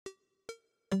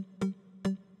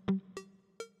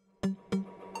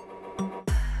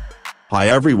Hi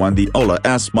everyone, the Ola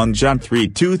S1 Gen 3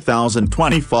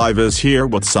 2025 is here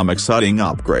with some exciting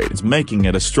upgrades, making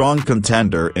it a strong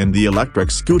contender in the electric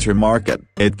scooter market.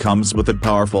 It comes with a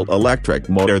powerful electric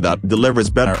motor that delivers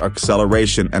better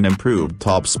acceleration and improved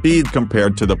top speed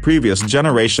compared to the previous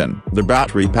generation. The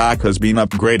battery pack has been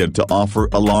upgraded to offer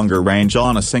a longer range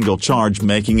on a single charge,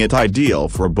 making it ideal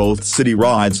for both city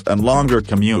rides and longer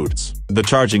commutes. The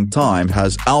charging time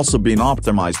has also been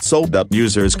optimized so that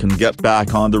users can get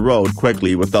back on the road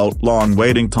quickly without long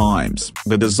waiting times.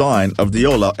 The design of the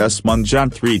Ola S1 Gen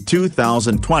 3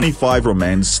 2025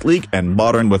 remains sleek and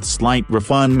modern with slight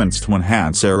refinements to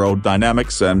enhance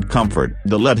aerodynamics and comfort.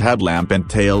 The LED headlamp and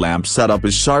tail lamp setup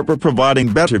is sharper,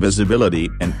 providing better visibility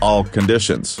in all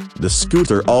conditions. The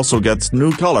scooter also gets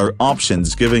new color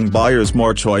options, giving buyers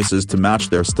more choices to match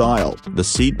their style. The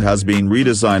seat has been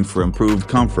redesigned for improved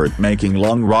comfort, making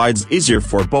long rides easier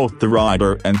for both the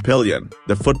rider and pillion.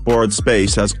 The footboard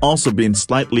space has also been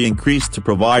slightly increased to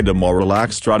provide a more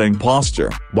relaxed riding posture.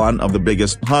 One of the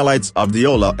biggest highlights of the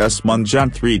Ola S1 Gen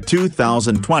 3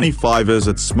 2025 is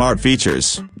its smart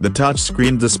features. The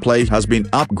touchscreen display has been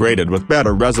upgraded with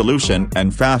better resolution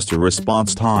and faster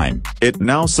response time. It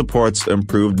now supports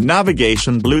improved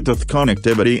navigation, Bluetooth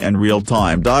connectivity, and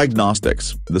real-time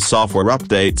diagnostics. The software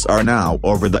updates are now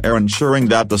over the air, ensuring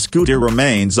that the scooter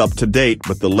remains up to date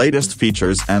with the latest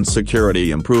features and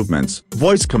security improvements.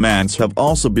 Voice commands have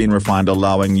also been refined,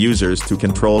 allowing users to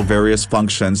control various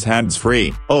functions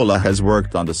hands-free. Ola has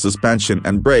worked on the suspension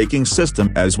and braking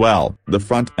system as well. The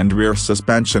front and rear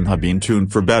suspension have been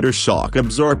tuned for better shock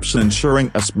absorption,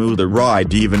 ensuring a smoother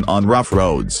ride even on rough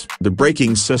roads. The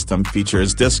braking system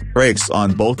features disc brakes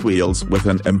on both wheels with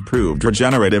an improved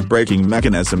regenerative braking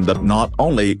mechanism that not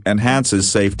only enhances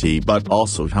safety but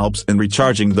also helps in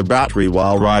recharging the battery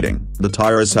while riding. The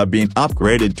tires have been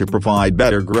upgraded to provide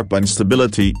better grip and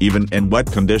stability even in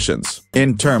wet conditions.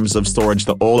 In terms of storage,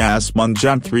 the Ola S1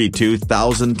 Gen 3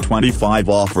 2025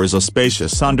 offers a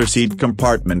spacious underseat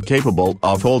compartment capable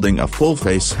of holding a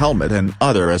full-face helmet and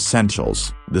other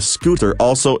essentials. The scooter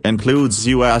also includes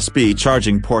USB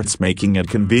charging ports, making it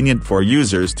convenient for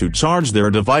users to charge their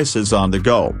devices on the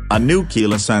go. A new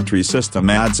keyless entry system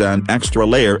adds an extra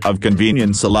layer of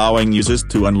convenience, allowing users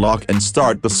to unlock and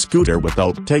start the scooter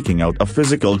without taking out a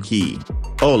physical key.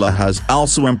 Ola has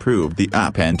also improved the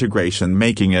app integration,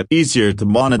 making it easier to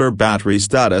monitor battery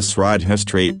status, ride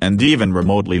history, and even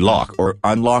remotely lock or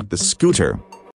unlock the scooter.